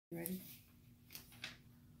Ready?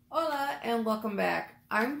 Hola and welcome back.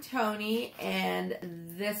 I'm Tony and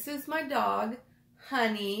this is my dog,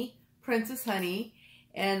 Honey, Princess Honey,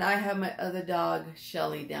 and I have my other dog,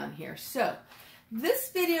 Shelly, down here. So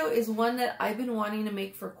this video is one that I've been wanting to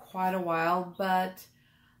make for quite a while, but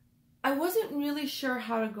I wasn't really sure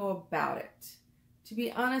how to go about it. To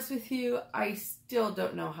be honest with you, I still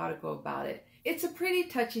don't know how to go about it. It's a pretty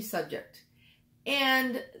touchy subject.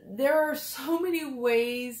 And there are so many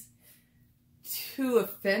ways to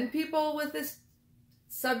offend people with this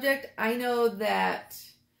subject. I know that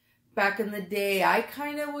back in the day, I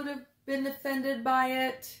kind of would have been offended by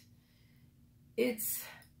it. It's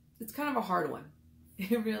kind of a hard one.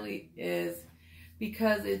 It really is,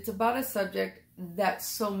 because it's about a subject that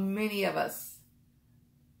so many of us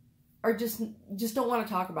are just don't want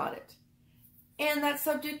to talk about it. And that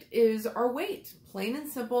subject is our weight. Plain and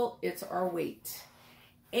simple, it's our weight.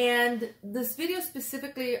 And this video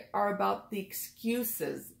specifically are about the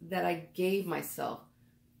excuses that I gave myself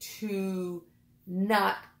to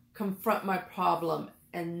not confront my problem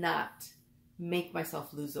and not make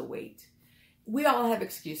myself lose the weight. We all have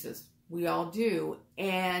excuses. We all do.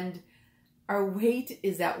 And our weight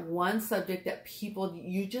is that one subject that people,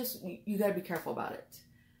 you got to be careful about it.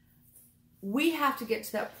 We have to get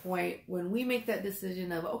to that point when we make that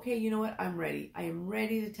decision of, okay, you know what, I'm ready. I am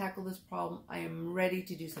ready to tackle this problem. I am ready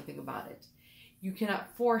to do something about it. You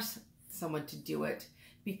cannot force someone to do it,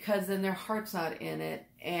 because then their heart's not in it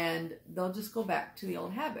and they'll just go back to the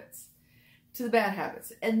old habits, to the bad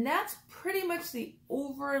habits. And that's pretty much the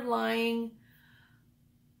overlying,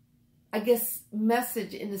 I guess,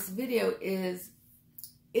 message in this video is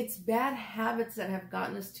it's bad habits that have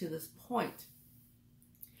gotten us to this point.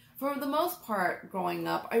 For the most part, growing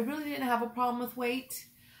up, I really didn't have a problem with weight.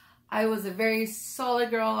 I was a very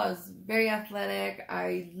solid girl. I was very athletic.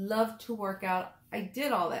 I loved to work out. I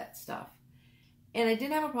did all that stuff. And I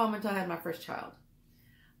didn't have a problem until I had my first child.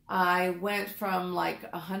 I went from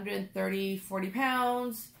like 40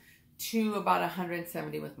 pounds to about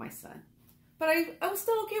 170 with my son. But I was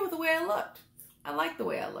still okay with the way I looked. I liked the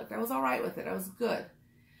way I looked. I was all right with it. I was good.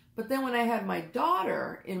 But then when I had my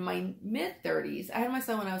daughter in my mid-30s, I had my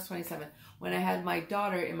son when I was 27. When I had my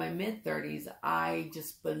daughter in my mid-30s, I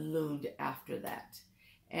just ballooned after that.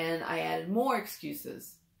 And I added more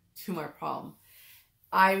excuses to my problem.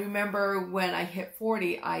 I remember when I hit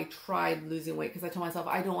 40, I tried losing weight because I told myself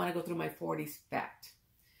I don't want to go through my 40s fat.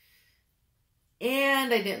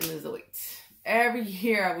 And I didn't lose the weight. Every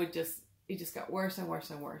year it just got worse and worse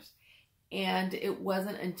and worse. And it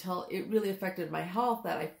wasn't until it really affected my health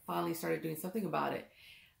that I finally started doing something about it.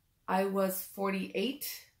 I was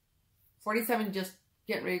 47, just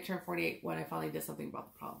getting ready to turn 48 when I finally did something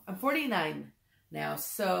about the problem. I'm 49 now,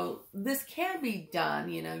 so this can be done.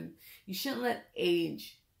 You know, you shouldn't let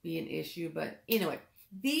age be an issue. But anyway,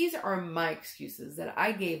 these are my excuses that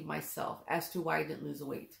I gave myself as to why I didn't lose the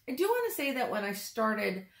weight. I do want to say that when I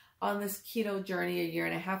started on this keto journey a year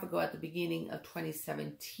and a half ago at the beginning of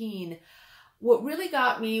 2017, what really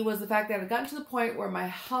got me was the fact that I had gotten to the point where my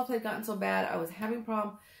health had gotten so bad. I was having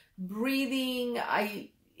problems breathing.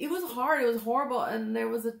 It was hard. It was horrible. And there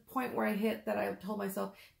was a point where I hit that I told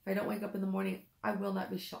myself, if I don't wake up in the morning, I will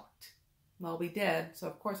not be shocked. Well, I'll be dead, so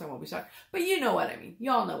of course I won't be shocked. But you know what I mean.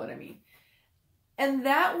 Y'all know what I mean. And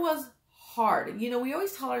that was hard. You know, we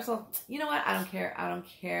always tell ourselves, you know what, I don't care. I don't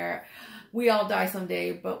care. We all die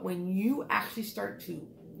someday. But when you actually start to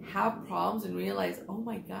have problems and realize, oh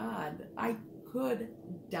my God, I could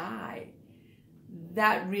die,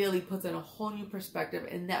 that really puts in a whole new perspective,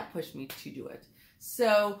 and that pushed me to do it.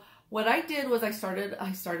 So what I did was I started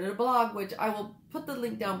a blog, which I will put the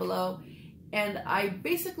link down below, and I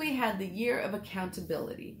basically had the year of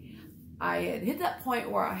accountability. I had hit that point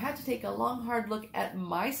where I had to take a long, hard look at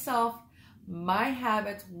myself, my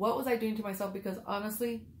habits, what was I doing to myself, because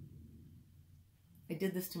honestly, I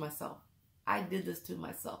did this to myself. I did this to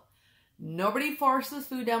myself. Nobody forces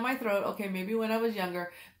food down my throat. Okay, maybe when I was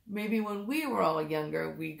younger, maybe when we were all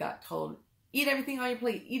younger, we got told, eat everything on your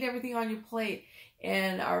plate, eat everything on your plate.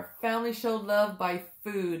 And our family showed love by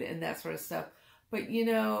food and that sort of stuff. But you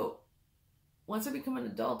know, once I became an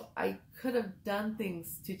adult, I could have done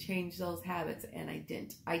things to change those habits, and I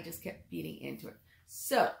didn't. I just kept feeding into it.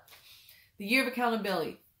 So, the year of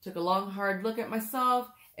accountability, took a long, hard look at myself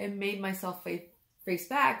and made myself face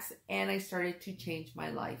facts, and I started to change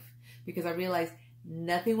my life because I realized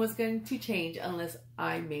nothing was going to change unless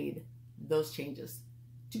I made those changes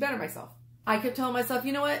to better myself. I kept telling myself,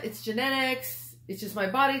 you know what, it's genetics, it's just my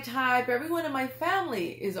body type, everyone in my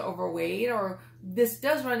family is overweight, or this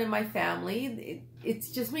does run in my family,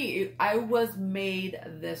 it's just me. I was made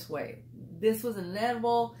this way. this was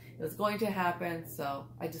inevitable. It was going to happen, so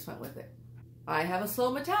I just went with it. I have a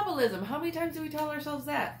slow metabolism. How many times do we tell ourselves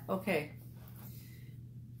that? Okay.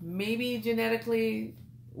 Maybe genetically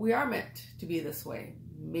we are meant to be this way.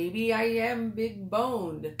 Maybe I am big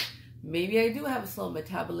boned. Maybe I do have a slow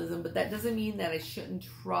metabolism, but that doesn't mean that I shouldn't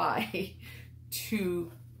try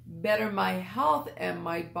to better my health and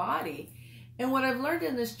my body. And what I've learned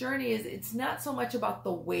in this journey is it's not so much about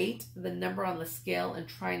the weight, the number on the scale, and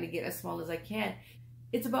trying to get as small as I can.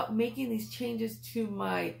 It's about making these changes to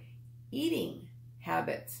my eating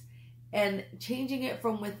habits and changing it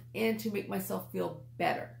from within to make myself feel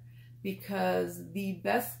better. Because the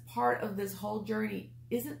best part of this whole journey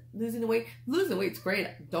isn't losing the weight. Losing weight's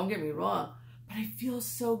great, don't get me wrong, but I feel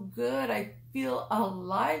so good. I feel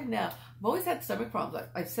alive now. I've always had stomach problems.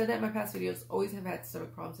 I've said that in my past videos, always have had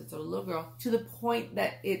stomach problems since I was a little girl, to the point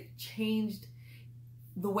that it changed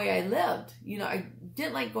the way I lived. You know, I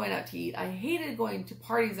didn't like going out to eat. I hated going to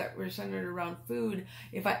parties that were centered around food.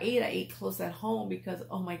 If I ate close at home because,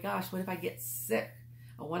 oh my gosh, what if I get sick?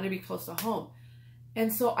 I wanted to be close to home.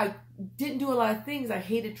 And so I didn't do a lot of things. I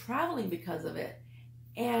hated traveling because of it.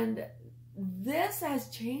 And this has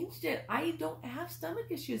changed it. I don't have stomach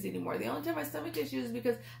issues anymore. The only time I have stomach issues is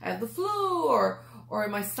because I have the flu or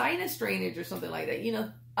my sinus drainage or something like that. You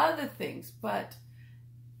know, other things. But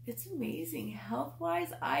it's amazing.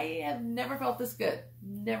 Health-wise, I have never felt this good.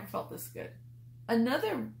 Never felt this good.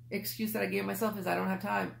 Another excuse that I gave myself is I don't have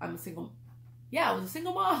time. I'm a single. Yeah, I was a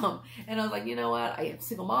single mom. And I was like, you know what? I am a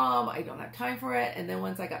single mom. I don't have time for it. And then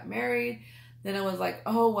once I got married, then I was like,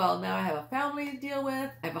 oh, well, now I have a family to deal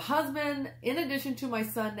with. I have a husband in addition to my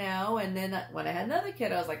son now. And then when I had another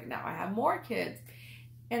kid, I was like, now I have more kids.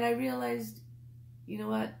 And I realized, you know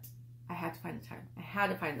what? I had to find the time. I had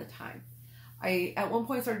to find the time. I, at one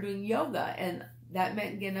point, started doing yoga. And that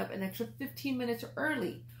meant getting up an extra 15 minutes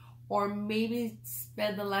early. Or maybe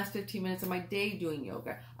spend the last 15 minutes of my day doing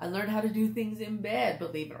yoga. I learned how to do things in bed,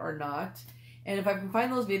 believe it or not. And if I can find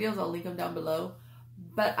those videos, I'll link them down below.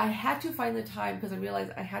 But I had to find the time because I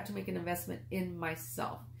realized I had to make an investment in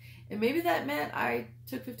myself. And maybe that meant I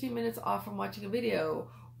took 15 minutes off from watching a video,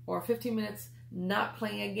 or 15 minutes not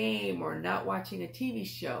playing a game, or not watching a TV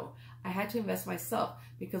show. I had to invest myself,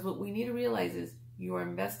 because what we need to realize is you are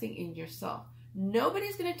investing in yourself.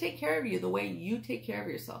 Nobody's going to take care of you the way you take care of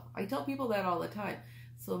yourself. I tell people that all the time.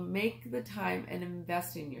 So make the time and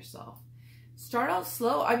invest in yourself. Start out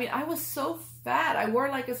slow. I mean, I was so fat. I wore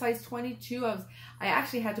like a size 22. I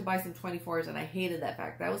actually had to buy some 24s, and I hated that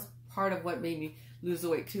fact. That was part of what made me lose the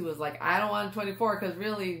weight too. Was like, I don't want a 24 because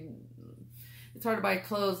really it's hard to buy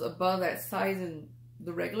clothes above that size in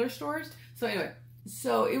the regular stores. So anyway,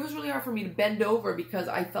 so it was really hard for me to bend over because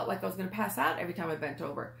I felt like I was going to pass out every time I bent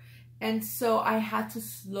over. And so I had to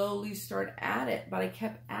slowly start at it, but I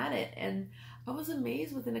kept at it. And I was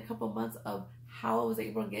amazed within a couple months of how I was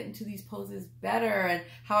able to get into these poses better, and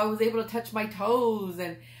how I was able to touch my toes.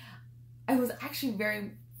 And I was actually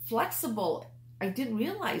very flexible. I didn't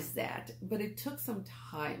realize that, but it took some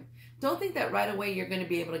time. Don't think that right away you're going to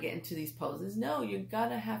be able to get into these poses. No, you're going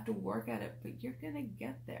to have to work at it, but you're going to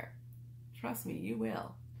get there. Trust me, you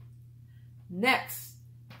will. Next,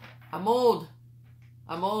 I'm old.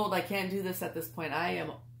 I'm old. I can't do this at this point. I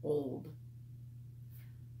am old.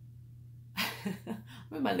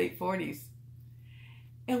 I'm in my late 40s.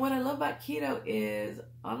 And what I love about keto is,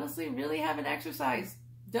 honestly, really haven't exercised.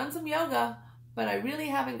 Done some yoga, but I really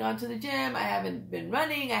haven't gone to the gym. I haven't been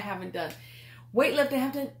running. I haven't done weightlifting. I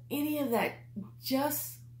haven't done any of that.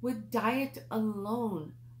 Just with diet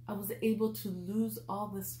alone, I was able to lose all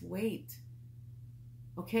this weight.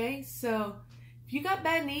 Okay? So if you got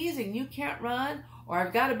bad knees and you can't run, or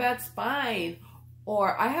I've got a bad spine,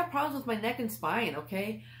 or I have problems with my neck and spine,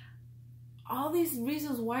 okay? All these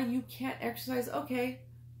reasons why you can't exercise, okay,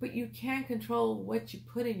 but you can control what you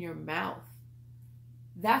put in your mouth.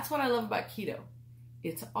 That's what I love about keto.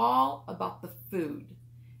 It's all about the food.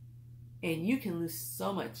 And you can lose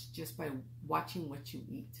so much just by watching what you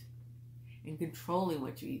eat and controlling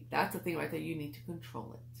what you eat. That's the thing right there. You need to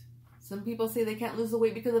control it. Some people say they can't lose the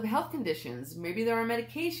weight because of health conditions. Maybe there are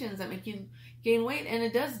medications that make you gain weight, and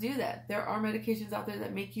it does do that. There are medications out there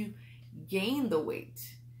that make you gain the weight.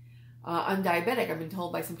 I'm diabetic. I've been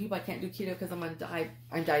told by some people I can't do keto because I'm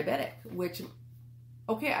diabetic, which,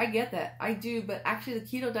 okay, I get that. I do, but actually the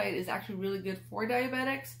keto diet is actually really good for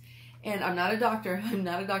diabetics. And I'm not a doctor. I'm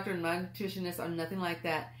not a doctor. I'm not a nutritionist. I'm nothing like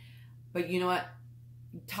that. But you know what?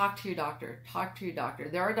 Talk to your doctor. Talk to your doctor.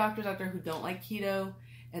 There are doctors out there who don't like keto,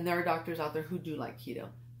 and there are doctors out there who do like keto.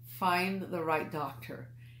 Find the right doctor.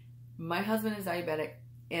 My husband is diabetic.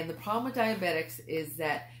 And the problem with diabetics is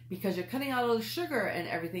that because you're cutting out all the sugar and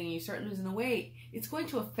everything and you start losing the weight, it's going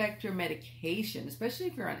to affect your medication, especially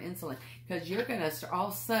if you're on insulin, because you're going to start, all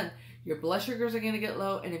of a sudden, your blood sugars are going to get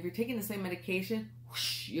low, and if you're taking the same medication,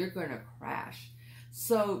 whoosh, you're going to crash.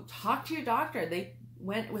 So talk to your doctor. They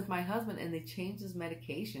went with my husband and they changed his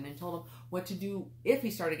medication and told him what to do if he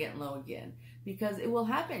started getting low again, because it will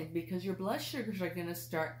happen, because your blood sugars are going to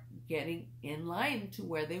start getting in line to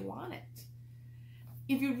where they want it.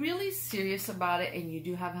 If you're really serious about it and you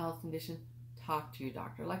do have a health condition, talk to your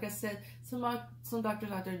doctor. Like I said, some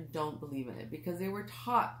doctors out there don't believe in it because they were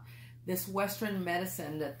taught this Western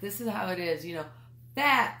medicine that this is how it is, you know,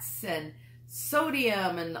 fats and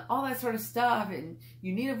sodium and all that sort of stuff, and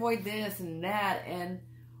you need to avoid this and that. And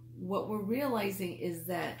what we're realizing is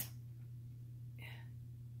that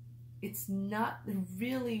it's not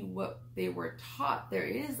really what they were taught. There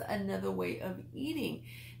is another way of eating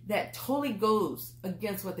that totally goes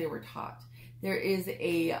against what they were taught. There's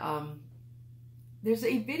a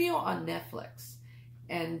video on Netflix,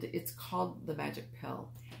 and it's called The Magic Pill,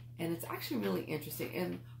 and it's actually really interesting,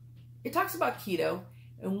 and it talks about keto.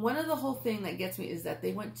 And one of the whole thing that gets me is that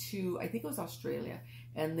they went to, I think it was Australia,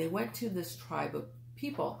 and they went to this tribe of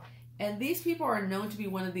people, and these people are known to be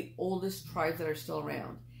one of the oldest tribes that are still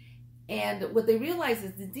around. And what they realized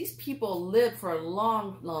is that these people lived for a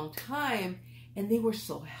long, long time, and they were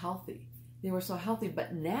so healthy. They were so healthy,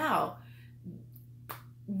 but now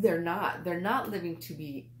they're not. They're not living to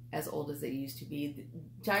be as old as they used to be.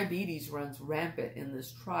 Diabetes runs rampant in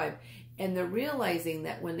this tribe, and they're realizing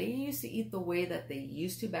that when they used to eat the way that they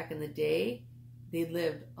used to back in the day, they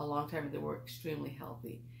lived a long time and they were extremely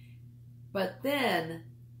healthy. But then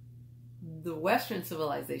the Western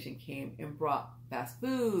civilization came and brought fast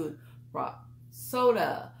food, brought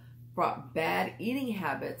soda, brought bad eating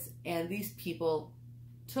habits, and these people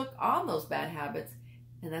took on those bad habits,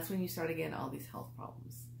 and that's when you started getting all these health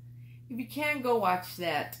problems. If you can, go watch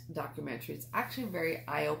that documentary. It's actually very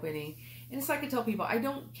eye-opening, and it's like I tell people, I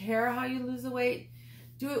don't care how you lose the weight.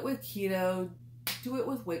 Do it with keto, do it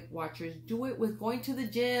with Weight Watchers, do it with going to the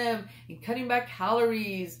gym and cutting back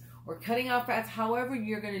calories or cutting out fats, however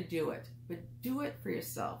you're going to do it. But do it for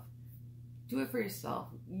yourself. Do it for yourself.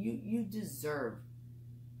 You deserve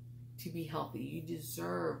to be healthy. You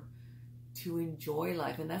deserve to enjoy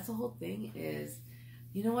life. And that's the whole thing is,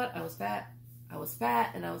 you know what? I was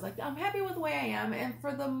fat, and I was like, I'm happy with the way I am. And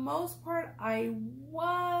for the most part, I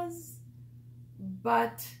was,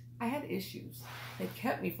 but I had issues that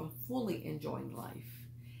kept me from fully enjoying life.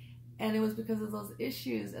 And it was because of those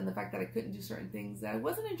issues and the fact that I couldn't do certain things that I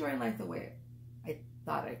wasn't enjoying life the way I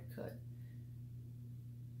thought I could.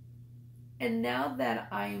 And now that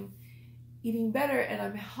I'm eating better and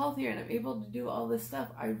I'm healthier and I'm able to do all this stuff,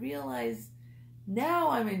 I realize now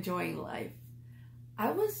I'm enjoying life. I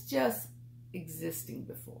was just existing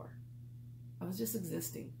before. I was just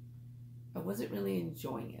existing. I wasn't really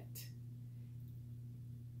enjoying it.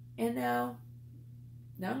 And now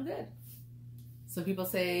I'm good. Some people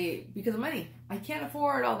say, because of money, I can't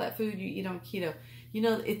afford all that food you eat on keto. You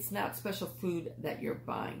know, it's not special food that you're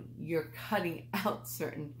buying. You're cutting out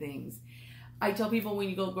certain things. I tell people when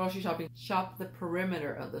you go grocery shopping, shop the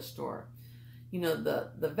perimeter of the store. You know,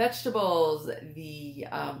 the vegetables, the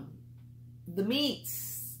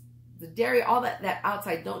meats, the dairy, all that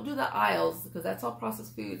outside. Don't do the aisles because that's all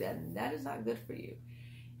processed food and that is not good for you.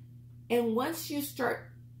 And once you start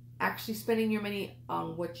actually spending your money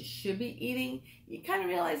on what you should be eating, you kind of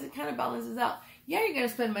realize it kind of balances out. Yeah, you're going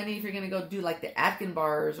to spend money if you're going to go do like the Atkins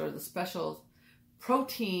bars or the special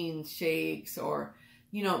protein shakes, or,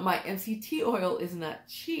 you know, my MCT oil is not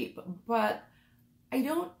cheap, but I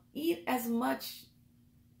don't eat as much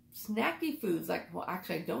snacky foods. Like, well,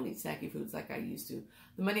 actually I don't eat snacky foods like I used to.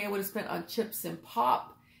 The money I would have spent on chips and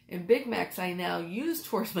pop and Big Macs I now use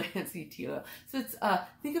towards my MCT oil. So it's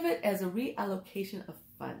think of it as a reallocation of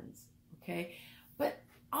funds, okay? But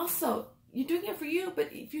also, you're doing it for you, but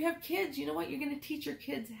if you have kids, you know what? You're going to teach your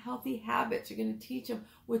kids healthy habits. You're going to teach them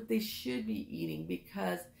what they should be eating,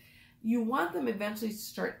 because you want them eventually to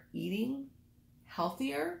start eating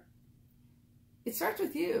healthier. It starts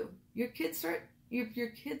with you. Your kids if your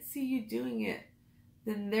kids see you doing it,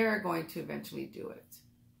 then they're going to eventually do it.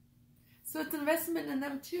 So it's an investment in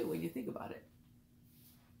them too when you think about it.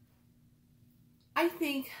 I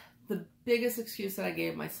think the biggest excuse that I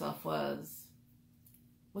gave myself was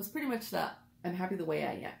pretty much that I'm happy the way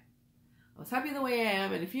I am. I was happy the way I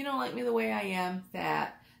am, and if you don't like me the way I am,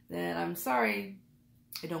 fat, then I'm sorry,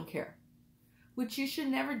 I don't care. Which, you should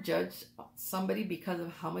never judge somebody because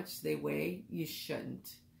of how much they weigh. You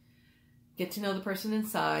shouldn't. Get to know the person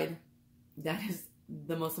inside. That is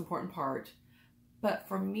the most important part. But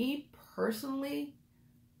for me personally,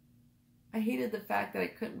 I hated the fact that I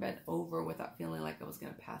couldn't bend over without feeling like I was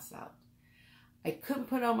going to pass out. I couldn't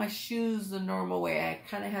put on my shoes the normal way. I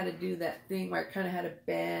kind of had to do that thing where I kind of had to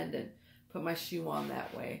bend and put my shoe on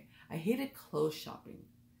that way. I hated clothes shopping.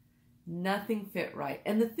 Nothing fit right.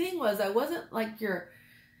 And the thing was, I wasn't like your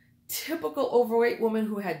typical overweight woman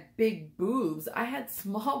who had big boobs. I had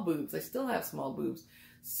small boobs. I still have small boobs.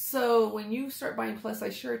 So when you start buying plus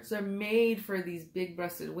size shirts, they're made for these big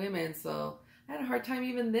breasted women. So I had a hard time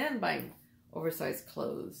even then buying oversized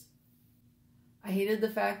clothes. I hated the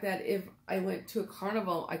fact that if I went to a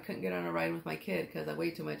carnival, I couldn't get on a ride with my kid because I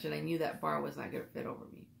weighed too much and I knew that bar was not going to fit over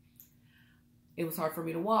me. It was hard for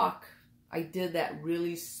me to walk. I did that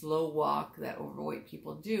really slow walk that overweight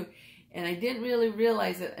people do. And I didn't really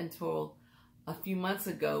realize it until a few months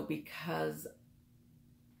ago because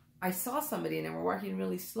I saw somebody and they were walking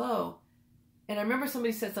really slow. And I remember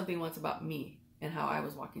somebody said something once about me and how I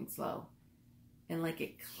was walking slow. And like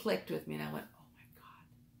it clicked with me and I went, oh my God.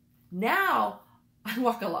 Now I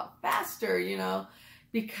walk a lot faster, you know,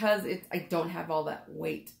 because I don't have all that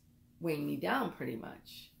weight weighing me down pretty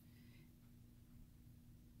much.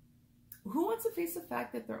 Who wants to face the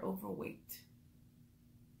fact that they're overweight?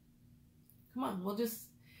 Come on, we'll just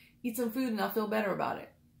eat some food and I'll feel better about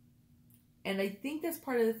it. And I think that's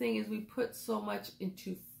part of the thing is we put so much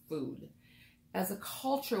into food. As a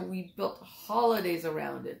culture, we built holidays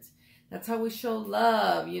around it. That's how we show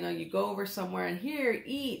love. You know, you go over somewhere and here,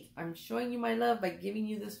 eat. I'm showing you my love by giving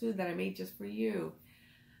you this food that I made just for you.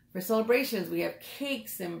 For celebrations, we have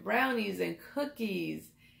cakes and brownies and cookies.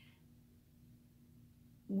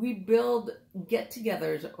 We build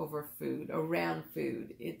get-togethers over food, around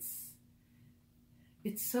food. It's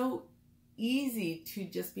so easy to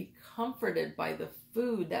just be comforted by the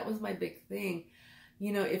food. That was my big thing.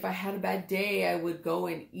 You know, if I had a bad day, I would go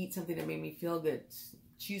and eat something that made me feel good.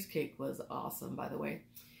 Cheesecake was awesome, by the way.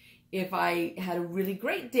 If I had a really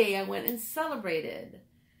great day, I went and celebrated.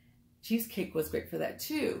 Cheesecake was great for that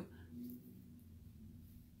too.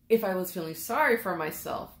 If I was feeling sorry for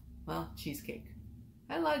myself, well, cheesecake.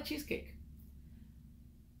 I had a lot of cheesecake.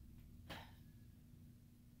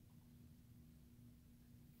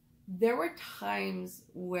 There were times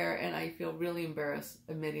where, and I feel really embarrassed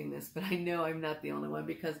admitting this, but I know I'm not the only one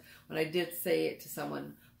because when I did say it to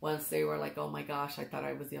someone once, they were like, oh my gosh, I thought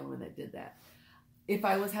I was the only one that did that. If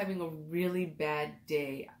I was having a really bad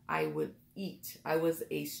day, I would eat. I was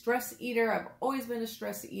a stress eater. I've always been a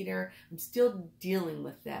stress eater. I'm still dealing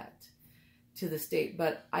with that to this date,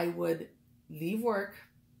 but I would leave work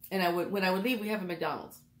and when I would leave, we have a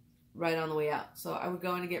McDonald's right on the way out. So I would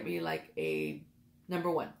go in and get me like a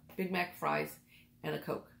 #1 Big Mac fries and a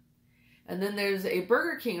Coke. And then there's a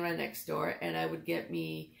Burger King right next door and I would get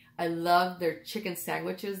me, I love their chicken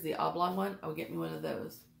sandwiches, the oblong one. I would get me one of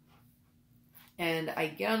those. And I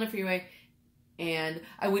get on the freeway and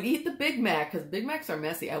I would eat the Big Mac because Big Macs are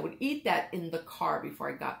messy. I would eat that in the car before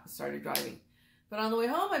I started driving. But on the way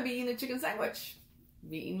home, I'd be eating a chicken sandwich,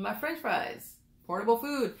 be eating my French fries, portable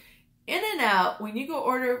food. In-N-Out, when you go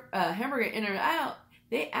order a hamburger In-N-Out,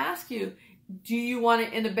 they ask you, do you want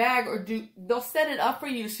it in a bag or they'll set it up for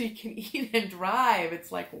you so you can eat and drive.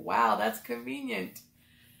 It's like, wow, that's convenient.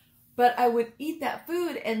 But I would eat that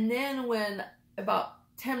food and then when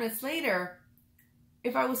about 10 minutes later,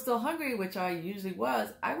 if I was still hungry, which I usually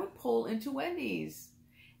was, I would pull into Wendy's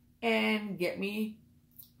and get me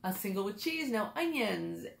a single with cheese, no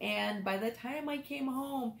onions. And by the time I came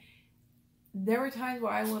home, there were times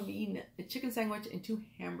where I would be eating a chicken sandwich and 2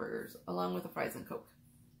 hamburgers along with the fries and Coke.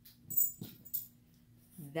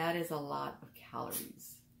 That is a lot of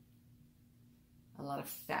calories, a lot of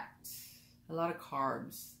fat, a lot of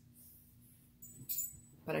carbs.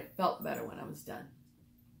 But I felt better when I was done.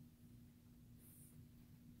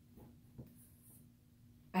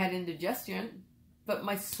 I had indigestion, but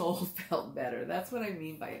my soul felt better. That's what I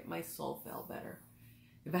mean by it. My soul felt better.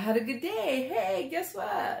 If I had a good day, hey, guess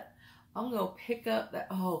what? I'm going to pick up that,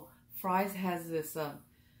 Fry's has this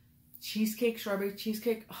cheesecake, strawberry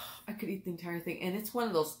cheesecake. Oh, I could eat the entire thing. And it's one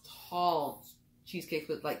of those tall cheesecakes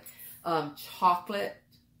with like chocolate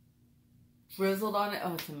drizzled on it.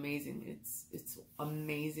 Oh, it's amazing. It's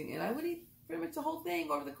amazing. And I would eat pretty much the whole thing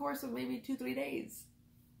over the course of maybe 2-3 days.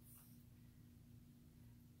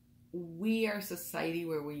 We are a society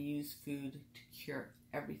where we use food to cure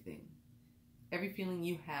everything. Every feeling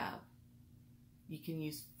you have, you can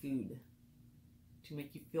use food to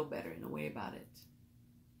make you feel better in a way about it.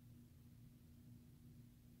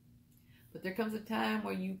 But there comes a time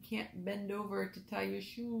where you can't bend over to tie your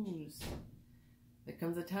shoes. There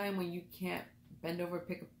comes a time when you can't bend over and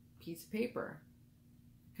pick a piece of paper.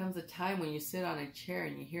 There comes a time when you sit on a chair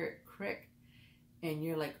and you hear it crick and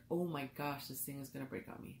you're like, oh my gosh, this thing is going to break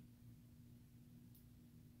on me.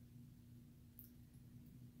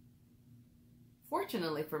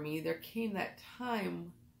 Fortunately for me, there came that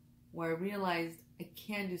time where I realized I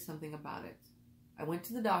can do something about it. I went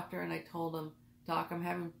to the doctor and I told him, Doc, I'm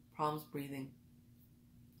having problems breathing.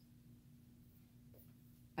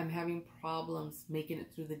 I'm having problems making it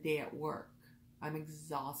through the day at work. I'm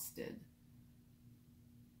exhausted.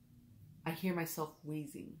 I hear myself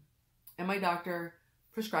wheezing. And my doctor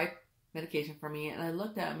prescribed medication for me, and I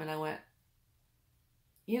looked at him and I went,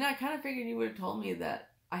 you know, I kind of figured you would have told me that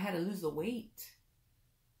I had to lose the weight.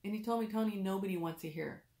 And he told me, Toni, nobody wants to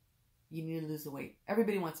hear you need to lose the weight.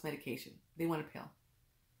 Everybody wants medication. They want a pill.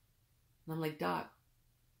 And I'm like, Doc,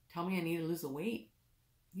 tell me I need to lose the weight.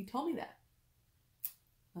 He told me that.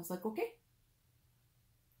 I was like, okay.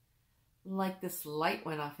 Like this light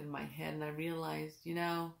went off in my head and I realized, you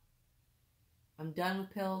know, I'm done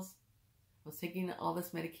with pills. I was taking all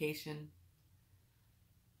this medication.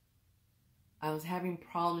 I was having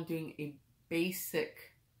problems doing a basic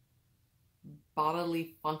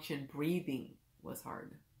bodily function. Breathing was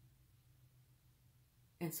hard.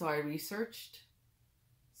 And so I researched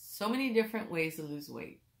so many different ways to lose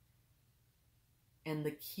weight. And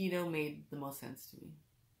the keto made the most sense to me.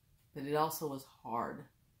 But it also was hard.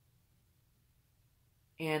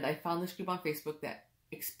 And I found this group on Facebook that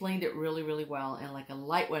explained it really, really well. And like a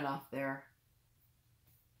light went off there.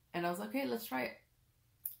 And I was like, okay, let's try it.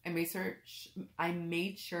 I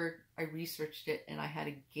made sure I researched it and I had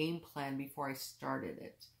a game plan before I started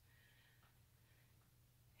it.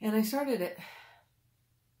 And I started it.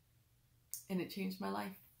 And it changed my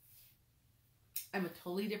life. I'm a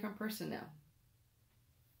totally different person now.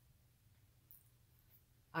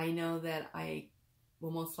 I know that I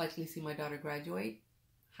will most likely see my daughter graduate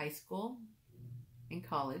high school and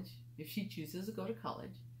college. If she chooses to go to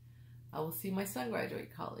college, I will see my son graduate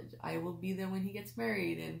college. I will be there when he gets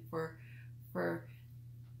married, and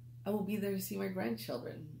I will be there to see my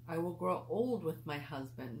grandchildren. I will grow old with my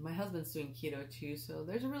husband. My husband's doing keto too, so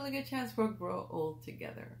there's a really good chance we'll grow old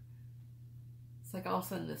together. It's like all of a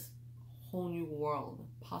sudden this whole new world.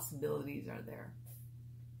 Possibilities are there.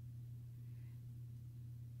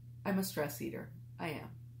 I'm a stress eater. I am.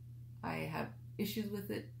 I have issues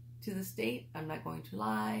with it to this date. I'm not going to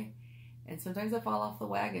lie. And sometimes I fall off the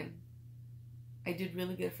wagon. I did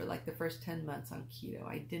really good for like the first 10 months on keto.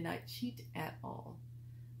 I did not cheat at all.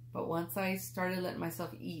 But once I started letting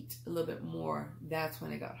myself eat a little bit more, that's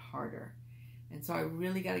when it got harder. And so I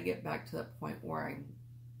really got to get back to that point where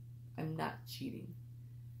I'm not cheating.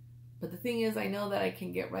 But the thing is, I know that I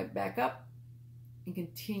can get right back up and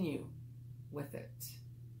continue with it.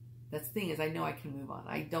 That's the thing is, I know I can move on.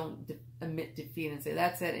 I don't admit defeat and say,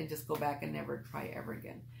 that's it, and just go back and never try ever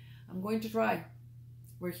again. I'm going to try.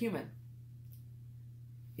 We're human.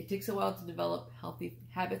 It takes a while to develop healthy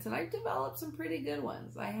habits, and I've developed some pretty good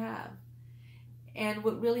ones. I have. And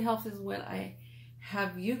what really helps is when I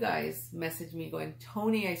have you guys message me going,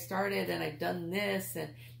 Toni, I started and I've done this,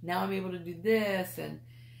 and now I'm able to do this. And,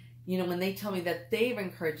 you know, when they tell me that they've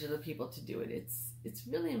encouraged other people to do it, it's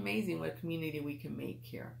really amazing what a community we can make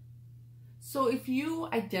here. So if you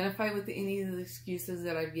identify with any of the excuses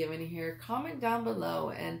that I've given here, comment down below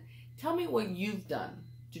and tell me what you've done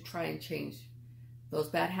to try and change those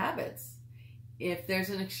bad habits. If there's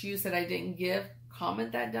an excuse that I didn't give,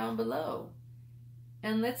 comment that down below.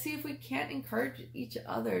 And let's see if we can't encourage each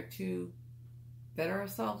other to better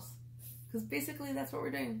ourselves. Because basically that's what we're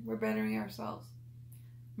doing. We're bettering ourselves.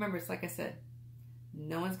 Remember, it's like I said,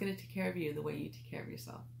 no one's going to take care of you the way you take care of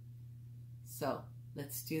yourself. So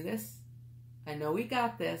let's do this. I know we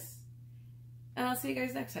got this. And I'll see you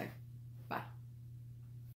guys next time.